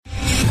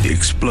The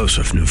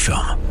explosive new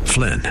film,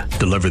 Flynn,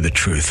 Deliver the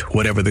Truth,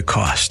 Whatever the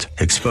Cost,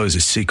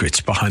 exposes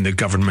secrets behind the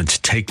government's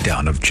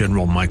takedown of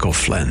General Michael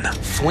Flynn.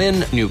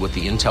 Flynn knew what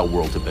the intel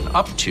world had been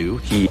up to.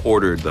 He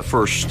ordered the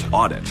first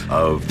audit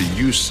of the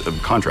use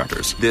of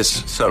contractors.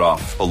 This set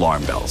off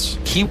alarm bells.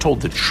 He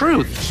told the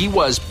truth. He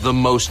was the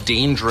most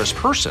dangerous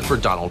person for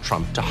Donald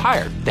Trump to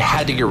hire. They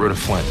had to get rid of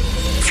Flynn.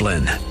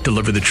 Flynn,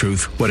 Deliver the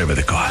Truth, Whatever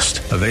the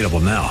Cost. Available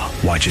now.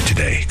 Watch it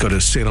today. Go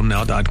to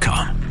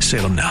salemnow.com.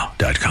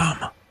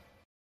 salemnow.com.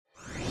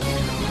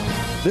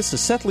 This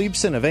is Seth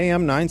Leibsohn of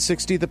AM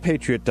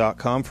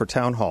 960thepatriot.com for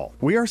Town Hall.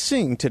 We are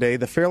seeing today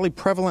the fairly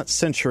prevalent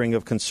censoring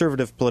of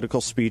conservative political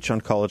speech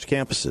on college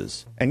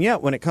campuses. And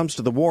yet, when it comes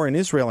to the war in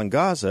Israel and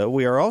Gaza,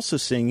 we are also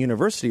seeing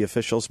university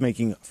officials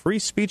making free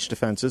speech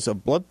defenses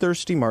of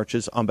bloodthirsty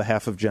marches on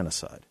behalf of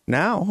genocide.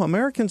 Now,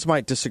 Americans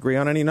might disagree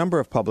on any number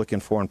of public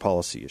and foreign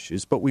policy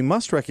issues, but we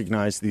must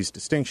recognize these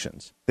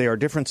distinctions. They are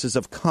differences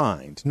of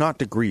kind, not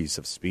degrees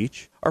of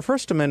speech. Our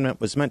First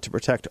Amendment was meant to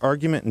protect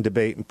argument and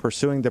debate in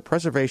pursuing the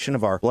preservation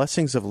of our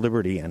blessings of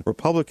liberty and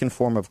Republican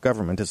form of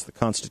government as the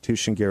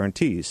Constitution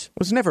guarantees. It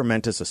was never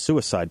meant as a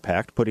suicide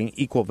pact, putting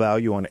equal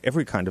value on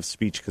every kind of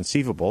speech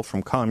conceivable,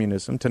 from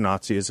communism to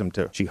Nazism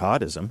to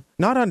jihadism.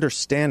 Not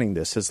understanding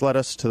this has led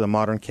us to the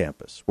modern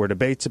campus, where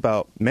debates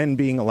about men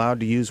being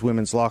allowed to use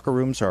women's locker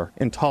rooms are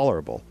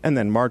intolerable, and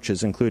then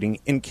marches including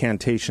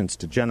incantations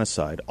to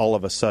genocide all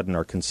of a sudden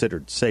are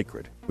considered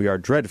sacred. We are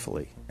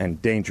dreadfully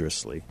and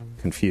dangerously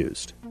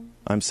confused.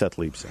 I'm Seth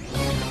Leibsohn.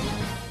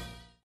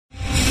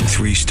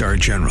 3-star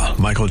General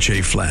Michael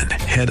J. Flynn,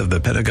 head of the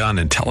Pentagon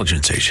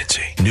Intelligence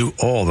Agency, knew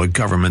all the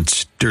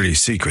government's dirty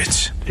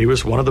secrets. He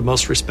was one of the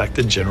most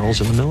respected generals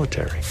in the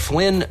military.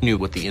 Flynn knew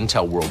what the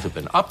intel world had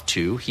been up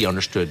to. He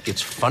understood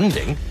its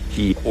funding.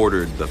 He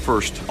ordered the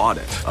first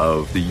audit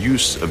of the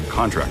use of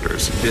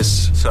contractors.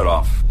 This set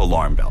off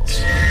alarm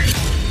bells.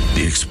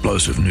 The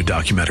explosive new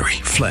documentary,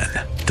 Flynn,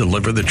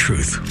 Deliver the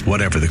Truth,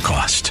 Whatever the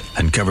Cost,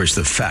 uncovers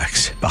the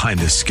facts behind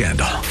this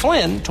scandal.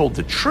 Flynn told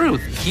the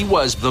truth. He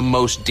was the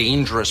most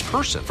dangerous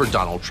person for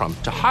Donald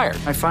Trump to hire.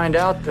 I find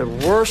out the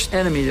worst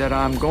enemy that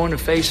I'm going to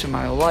face in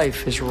my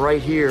life is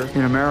right here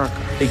in America.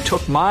 They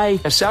took my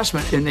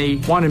assessment and they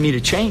wanted me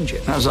to change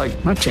it. And I was like,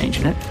 I'm not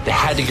changing it. They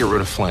had to get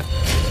rid of Flynn.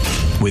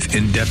 With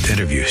in-depth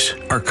interviews,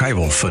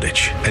 archival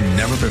footage, and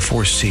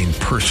never-before-seen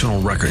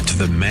personal records of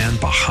the man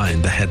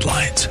behind the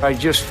headlines. I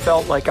just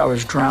felt like I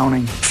was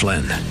drowning.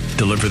 Flynn,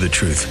 Deliver the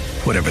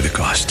Truth, Whatever the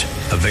Cost.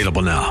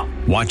 Available now.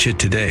 Watch it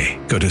today.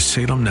 Go to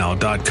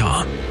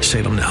salemnow.com.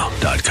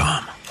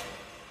 salemnow.com.